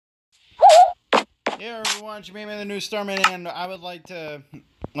Hey everyone, it's me, the new Starman, and I would like to,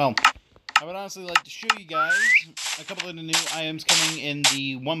 well, I would honestly like to show you guys a couple of the new items coming in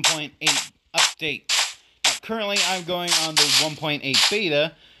the 1.8 update. Now, currently, I'm going on the 1.8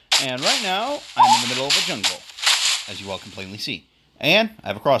 beta, and right now, I'm in the middle of a jungle, as you all can plainly see. And I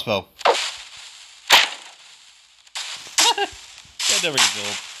have a crossbow. That never gets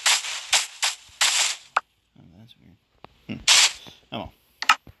old. Oh, that's weird. Oh well.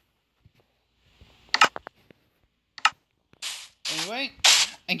 Anyway,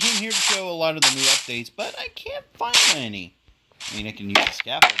 I came here to show a lot of the new updates, but I can't find any. I mean, I can use the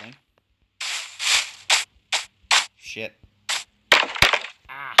scaffolding. Shit.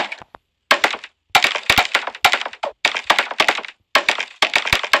 Ah.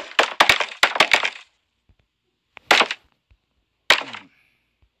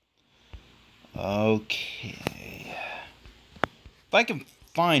 Okay. If I can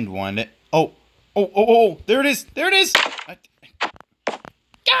find one that... Oh, there it is! There it is!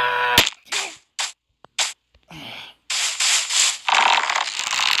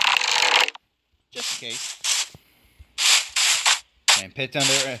 Just in case. And pit down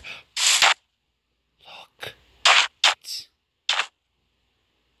there. Look.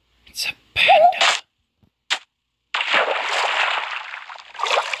 It's a panda.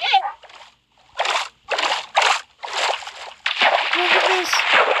 Look at this.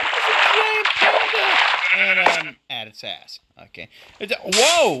 It's a giant panda. And at its ass. Okay.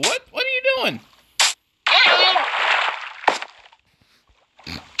 Whoa! What are you doing?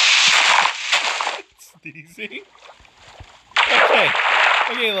 Sneezing.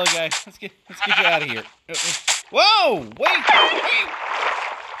 Okay, little guy. Let's get you out of here. Whoa! Wait!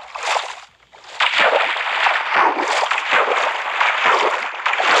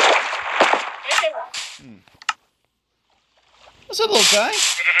 What's up, little guy?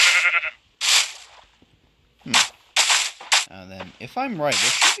 Then, if I'm right, there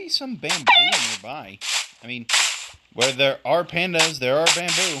should be some bamboo nearby. I mean, where there are pandas, there are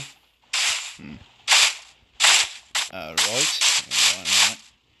bamboo. Right.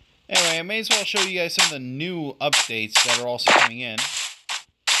 Anyway, I may as well show you guys some of the new updates that are also coming in.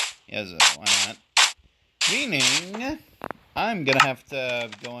 Yes, why not? Meaning, I'm gonna have to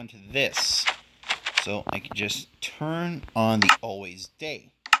go into this. So I can just turn on the always day.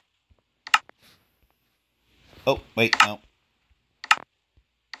 Oh, wait, no.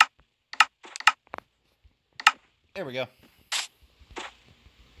 There we go.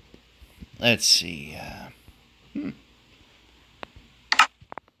 Let's see.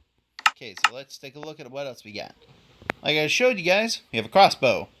 Okay, so let's take a look at what else we got. Like I showed you guys, we have a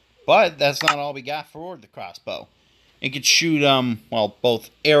crossbow. But that's not all we got for the crossbow. It could shoot, well, both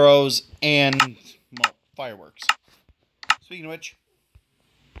arrows and, well, fireworks. Speaking of which...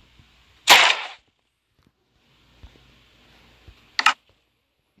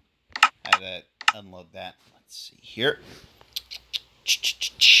 I had to unload that. Let's see here.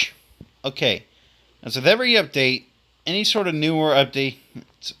 Okay. And so with every update, any sort of newer update,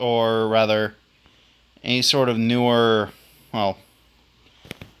 or rather, any sort of newer, well,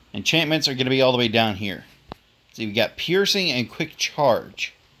 enchantments are going to be all the way down here. So we got piercing and quick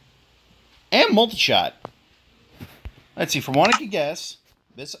charge. And multi-shot. Let's see, from what I can guess,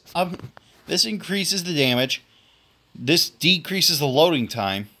 this increases the damage, this decreases the loading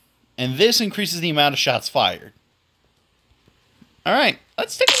time, and this increases the amount of shots fired. Alright,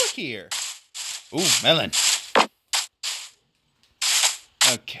 let's take a look here. Ooh, melon.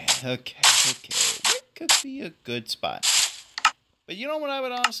 Okay. What could be a good spot? But you know what I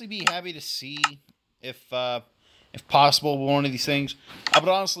would honestly be happy to see, if possible, one of these things? I would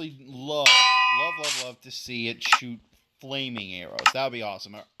honestly love to see it shoot flaming arrows. That would be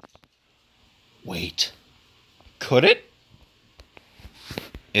awesome. Wait. Could it?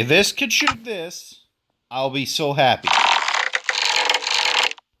 If this could shoot this, I'll be so happy.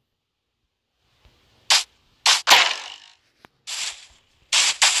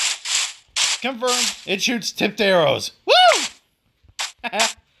 Confirmed. It shoots tipped arrows. Woo!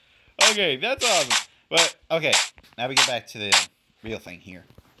 Okay, that's awesome. But, okay. Now we get back to the real thing here.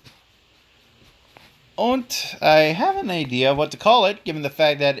 And I have an idea of what to call it, given the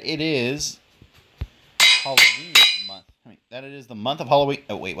fact that it is Halloween month. I mean, that it is the month of Halloween.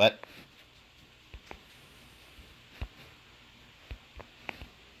 Oh, wait, what?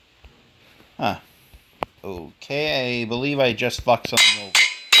 Huh. Okay, I believe I just fucked something over.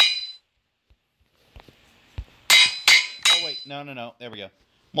 Oh, wait, no. There we go.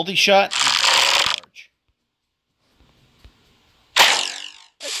 Multi-shot. Charge.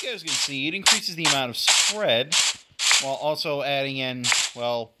 As you guys can see, it increases the amount of spread while also adding in,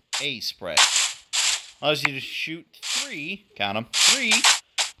 well, a spread. allows you to shoot 3, count them, 3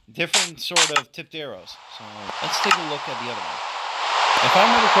 different sort of tipped arrows. So let's take a look at the other one. If I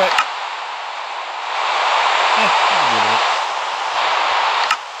remember correct,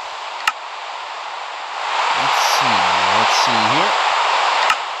 let's see here.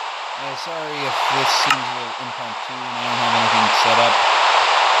 Sorry if this seems a little impromptu and I don't have anything set up.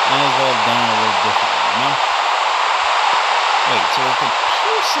 Might as well have done it a little differently, you know? Wait, so if the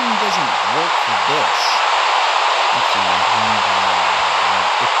piercing doesn't work for this, let's see.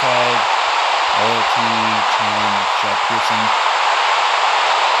 Iptide, loyalty, charm, shot piercing.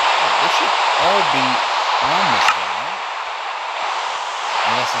 Oh, this should all be on this thing, right?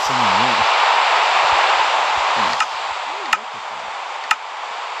 Unless it's something new.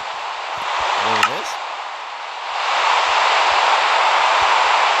 Over this?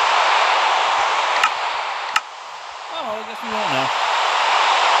 Oh, I guess we won't know.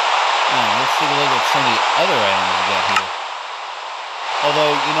 Let's take a look at some of the other items we got here.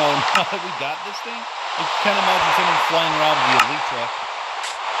 Although, you know, now that we got this thing, I can kind of imagine someone flying around with the Elytra.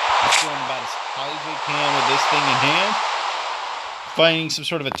 Just going about as high as they can with this thing in hand. Finding some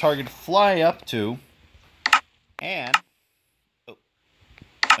sort of a target to fly up to. And... oh.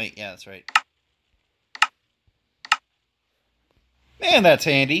 Wait, yeah, that's right. Man, that's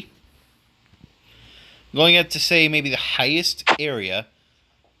handy. Going up to, say, maybe the highest area.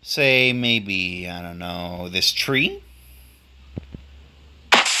 Say, maybe, I don't know, this tree.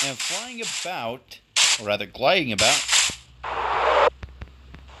 And flying about, or rather gliding about.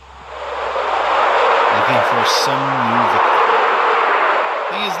 Looking for some new victim.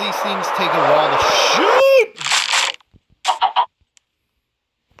 Thing is, these things take a while to shoot!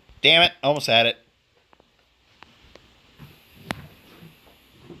 Damn it, almost had it.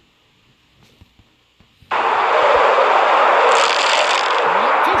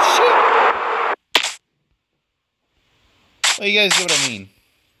 Well, you guys get what I mean.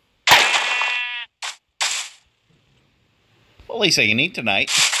 Well, at least I can eat tonight.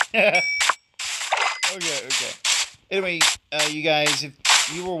 Okay. Anyway, you guys, if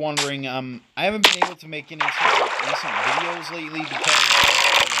you were wondering, I haven't been able to make any sort of recent videos lately because of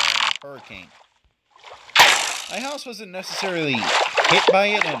the hurricane. My house wasn't necessarily hit by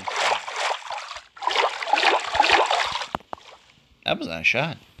it, and that was not a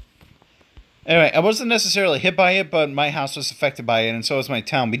shot. Anyway, I wasn't necessarily hit by it, but my house was affected by it, and so was my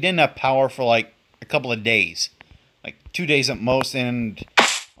town. We didn't have power for like a couple of days. Like 2 days at most, and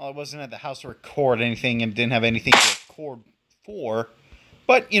well, I wasn't at the house to record anything and didn't have anything to record for.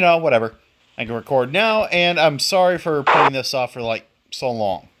 But, you know, whatever. I can record now, and I'm sorry for putting this off for like so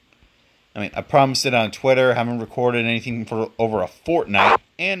long. I mean, I promised it on Twitter, haven't recorded anything for over a fortnight,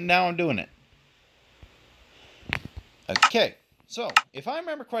 and now I'm doing it. Okay. So, if I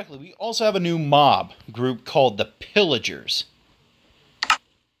remember correctly, we also have a new mob group called the Pillagers.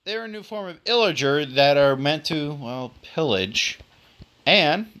 They're a new form of illager that are meant to, well, pillage.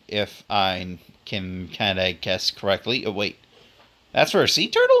 And, if I can kind of guess correctly... oh, wait. That's for a sea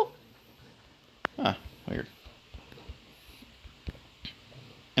turtle? Huh, weird.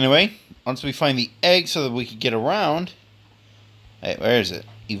 Anyway, once we find the egg so that we can get around... hey, where is it?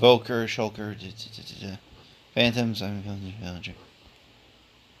 Evoker, Shulker... Phantoms, I'm a villager.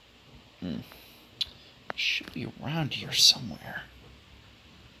 Should be around here somewhere.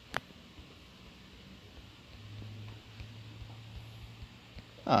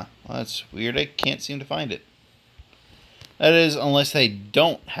 Huh, well that's weird. I can't seem to find it. That is, unless they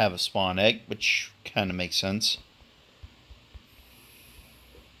don't have a spawn egg, which kind of makes sense.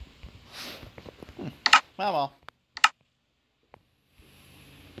 Well.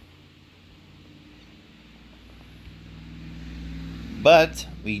 But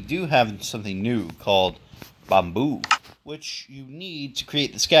we do have something new called bamboo, which you need to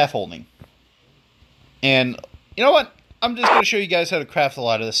create the scaffolding. And you know what? I'm just going to show you guys how to craft a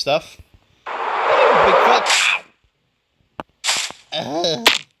lot of this stuff. Big fella.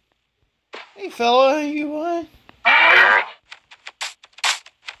 Hey fella, you what?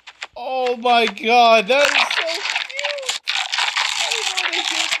 Oh my god, that is so cute! I want to get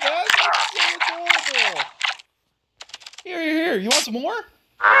that. That's so adorable. Here. You want some more?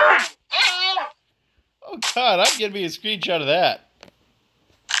 Oh god, I'm getting me a screenshot of that.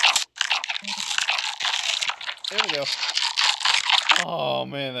 There we go. Oh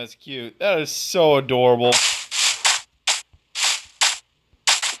man, that's cute. That is so adorable.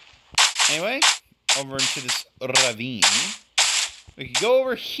 Anyway, over into this ravine. We can go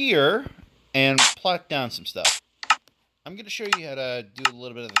over here and plot down some stuff. I'm going to show you how to do a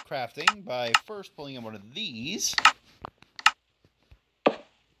little bit of the crafting by first pulling in one of these.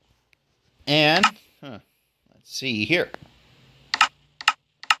 And, see here.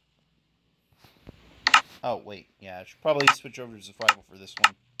 Oh, wait. Yeah, I should probably switch over to survival for this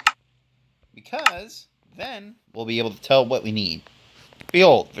one. Because then we'll be able to tell what we need.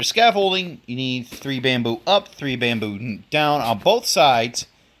 Behold, for scaffolding, you need 3 bamboo up, 3 bamboo down on both sides,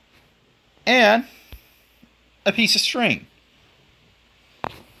 and a piece of string.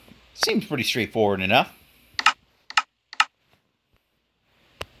 Seems pretty straightforward enough.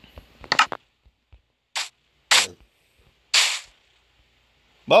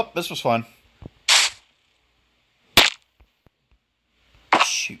 Well, this was fun.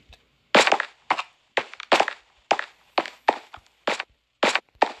 Shoot.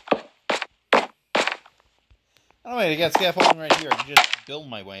 Oh wait, I got scaffolding right here. I can just build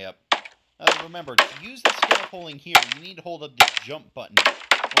my way up. Remember, to use the scaffolding here, you need to hold up the jump button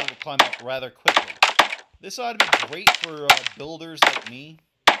in order to climb up rather quickly. This ought to be great for builders like me.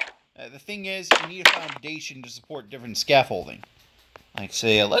 The thing is, you need a foundation to support different scaffolding. Like,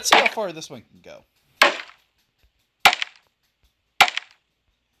 say, let's see how far this one can go.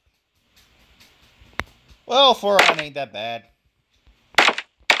 Well, 4 on ain't that bad.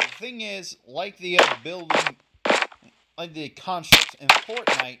 The thing is, like the building, like the constructs in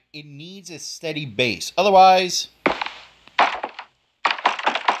Fortnite, it needs a steady base. Otherwise,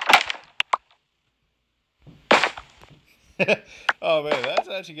 oh man, that's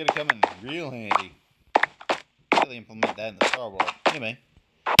actually gonna come in real handy. Really implement that in the Star World. Anyway,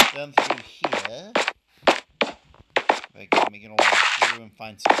 down through here, I can make it all the way through and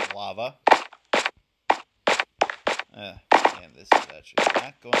find some lava. Yeah, this is actually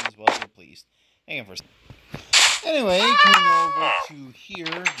not going as well as we're pleased. Hang on for a second. Anyway, coming over to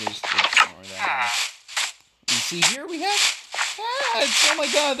here, just ignore that. You see here we have cats. Oh my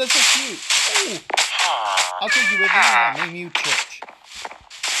god, that's so cute. Oh, I'll take you with me and I'll name you Church.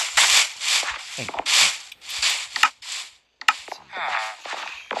 Hey.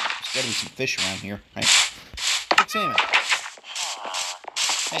 There's gotta be some fish around here, right? Big salmon.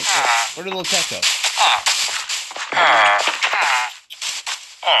 Hey, where did the little cat go?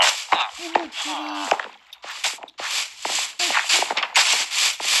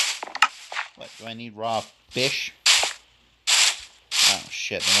 What, do I need raw fish? Oh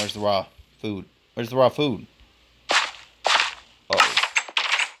shit, then where's the raw food? Where's the raw food?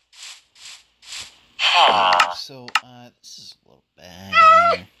 Uh-oh. So, this is a little bad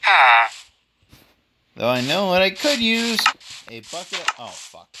here. Though I know what I could use. A bucket of... Oh,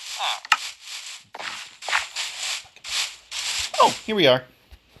 fuck. Oh, here we are.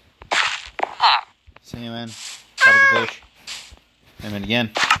 Salmon. Tropical fish. Salmon again.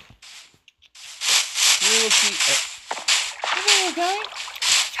 Here, let's see. Hello, guy.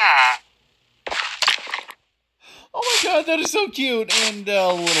 Oh my god, that is so cute and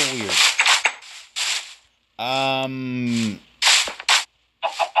a little weird.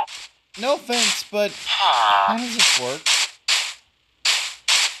 No offense, but how does this work?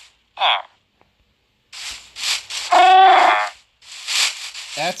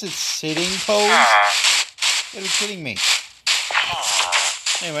 That's its sitting pose? You gotta be kidding me.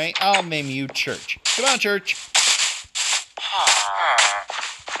 Anyway, I'll name you Church. Come on, Church.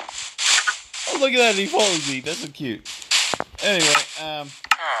 Oh, look at that, he follows me. That's so cute. Anyway, yeah,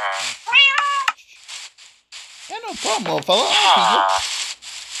 no problem, little fella.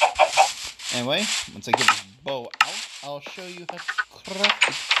 Anyway, once I get this bow out, I'll show you how to craft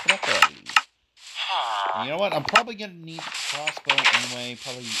it properly. And you know what? I'm probably going to need a crossbow anyway.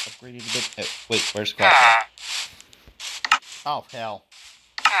 Probably upgrade it a bit. Oh, wait, where's the crossbow? Oh, hell.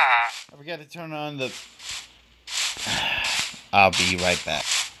 I forgot to turn on the... I'll be right back.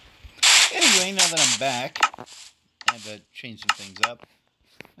 Anyway, now that I'm back, I have to change some things up.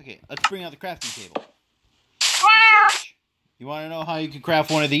 Okay, let's bring out the crafting table. You want to know how you can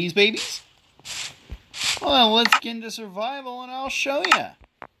craft one of these babies? Well, then let's get into survival and I'll show you.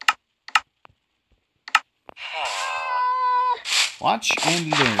 Watch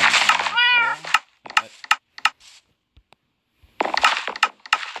and learn.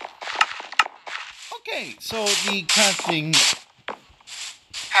 Okay, so the crafting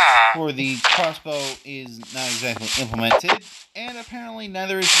for the crossbow is not exactly implemented, and apparently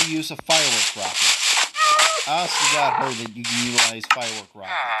neither is the use of firework rockets. I also got heard that you can utilize firework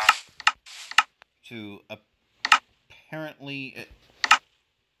rockets to apparently,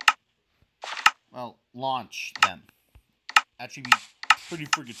 well, launch them. Actually, be pretty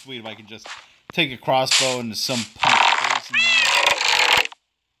freaking sweet if I could just take a crossbow into some punk's face and then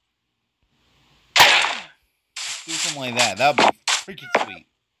do something like that. That would be freaking sweet.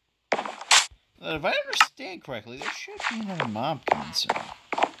 But if I understand correctly, there should be another mob coming soon.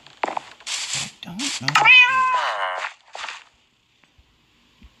 But I don't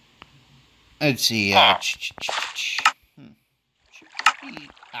Let's see. Here we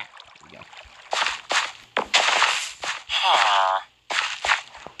go.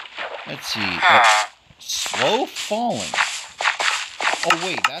 Let's see. Slow falling. Oh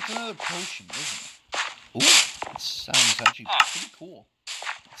wait, that's another potion, isn't it? Ooh, that sounds actually pretty cool.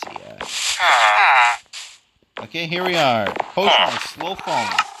 Let's see. Okay, here we are. Potion of slow falling,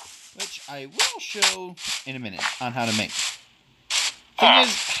 which I will show in a minute on how to make. Thing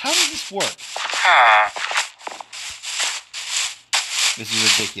is, how does this work? This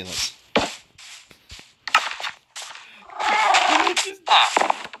is ridiculous. Can I just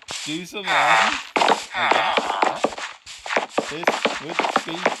do something awesome? Like that? This would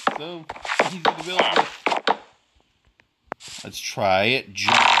be so easy to build with. Let's try it.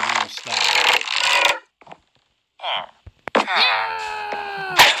 Jungle style.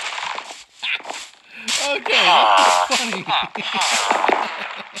 Okay, that's funny.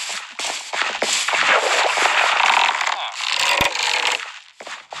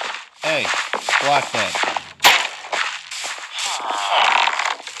 Hey, block that.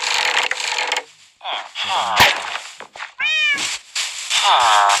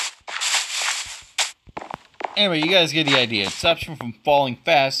 Anyway, you guys get the idea. It stops you from falling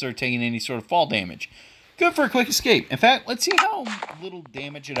fast or taking any sort of fall damage. Good for a quick escape. In fact, let's see how little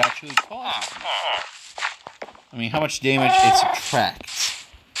damage it actually causes. I mean, how much damage it subtracts.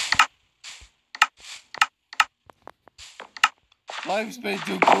 Life's been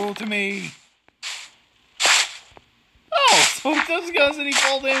too cruel to me. Oh, so it doesn't cause any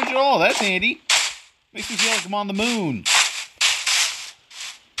fall damage at all. That's handy. Makes me feel like I'm on the moon.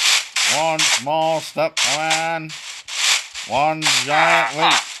 One small step for man, one giant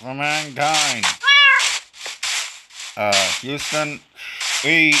leap for mankind. Houston,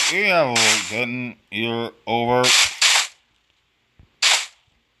 we have gotten you over.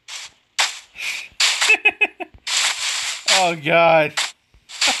 Oh God,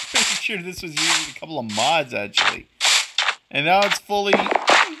 I'm pretty sure this was using a couple of mods actually, and now it's fully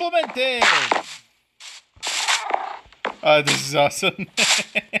implemented. This is awesome.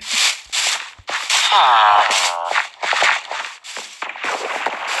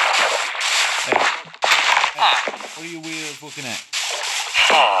 Hey, what are you wheels looking at?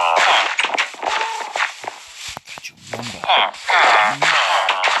 Got your number.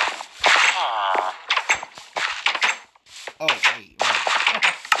 Oh, wait, right.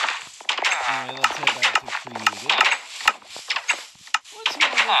 Anyway, let's head back to creative. Let's see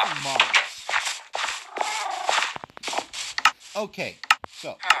what mods. Okay, so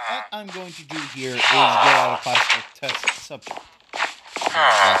what I'm going to do here is get out a classical test subject.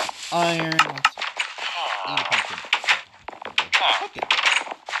 Iron. Eat a pumpkin. Okay.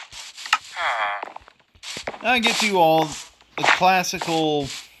 Now I get to all the classical,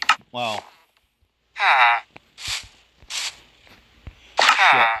 well,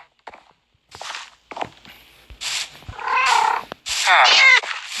 shit.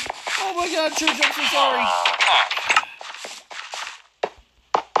 Oh my God, Church, I'm so sorry.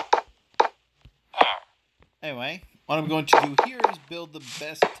 Anyway, what I'm going to do here is build the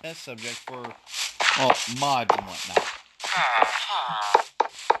best test subject for, well, mods and whatnot.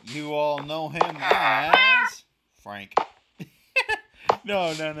 You all know him as Frank.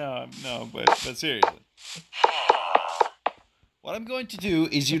 No, but seriously. What I'm going to do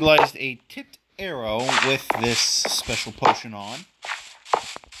is utilize a tipped arrow with this special potion on.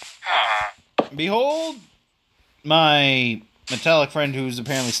 Behold my metallic friend who's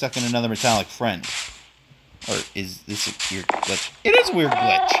apparently stuck in another metallic friend. Or is this a weird glitch? It is a weird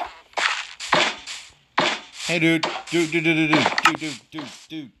glitch. Hey, dude. Dude.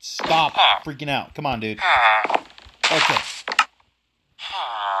 Stop freaking out. Come on, dude. Okay.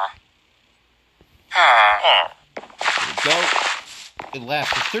 There we go. It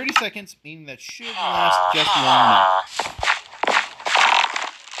lasts for 30 seconds, meaning that should last just long enough.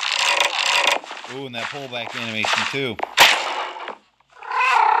 Ooh, and that pullback animation, too.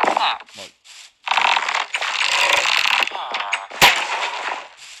 Look.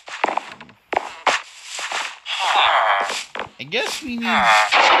 I guess we need...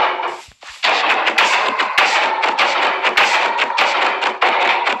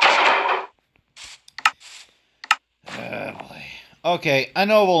 boy. Okay, I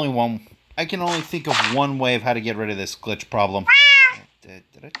know of only one. I can only think of one way of how to get rid of this glitch problem. This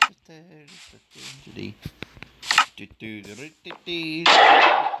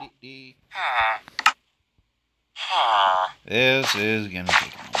is gonna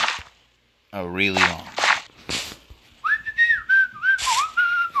take a moment. A really long.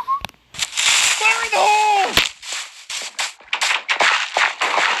 Fire in the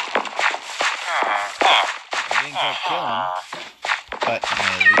won't kill him, but at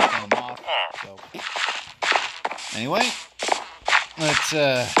least kill him off. So, anyway, let's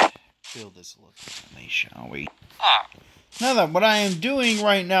build this a little differently, shall we? Now that what I am doing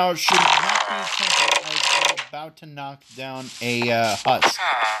right now should not be attempted, I was about to knock down a husk.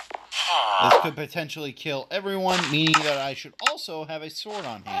 This could potentially kill everyone, meaning that I should also have a sword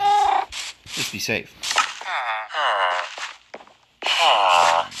on hand. Just be safe.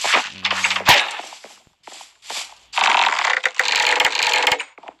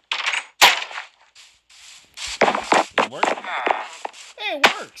 Did it work? Hey, it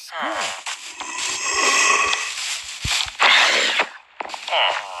works! Cool.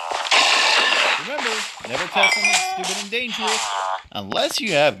 Remember, never test something stupid and dangerous unless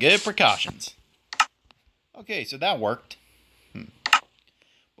you have good precautions. Okay, so that worked.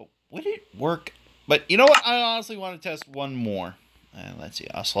 But would it work? But you know what? I honestly want to test one more. Let's see.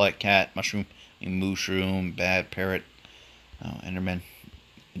 I'll select cat, mushroom, bad parrot. Oh, Enderman.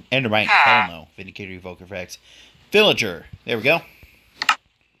 Endermite. Hell no. Vindicator, evoker effects. Villager. There we go.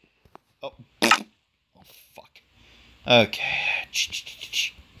 Oh. Oh, fuck. Okay.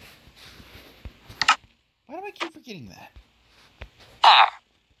 Why do I keep forgetting that?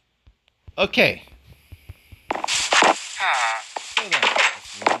 Okay. So then,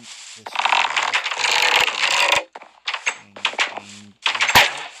 let's run this.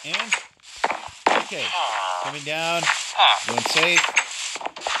 And okay, coming down, going safe.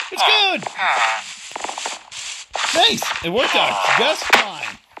 It's good. Nice. It worked out just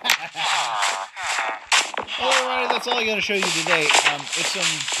fine. Alright, that's all I got to show you today. If some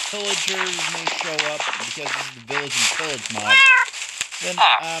pillagers may show up because this is the village and pillage mod, then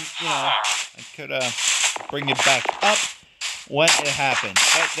you know, I could bring it back up when it happens.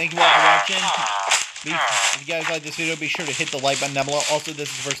 But thank you all for watching. If you guys like this video, be sure to hit the like button down below. Also, this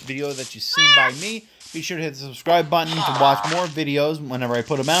is the first video that you've seen by me. Be sure to hit the subscribe button to watch more videos whenever I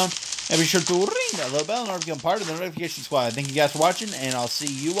put them out. And be sure to ring that little bell in order to become part of the notification squad. Thank you guys for watching, and I'll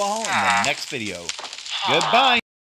see you all in the next video. Goodbye.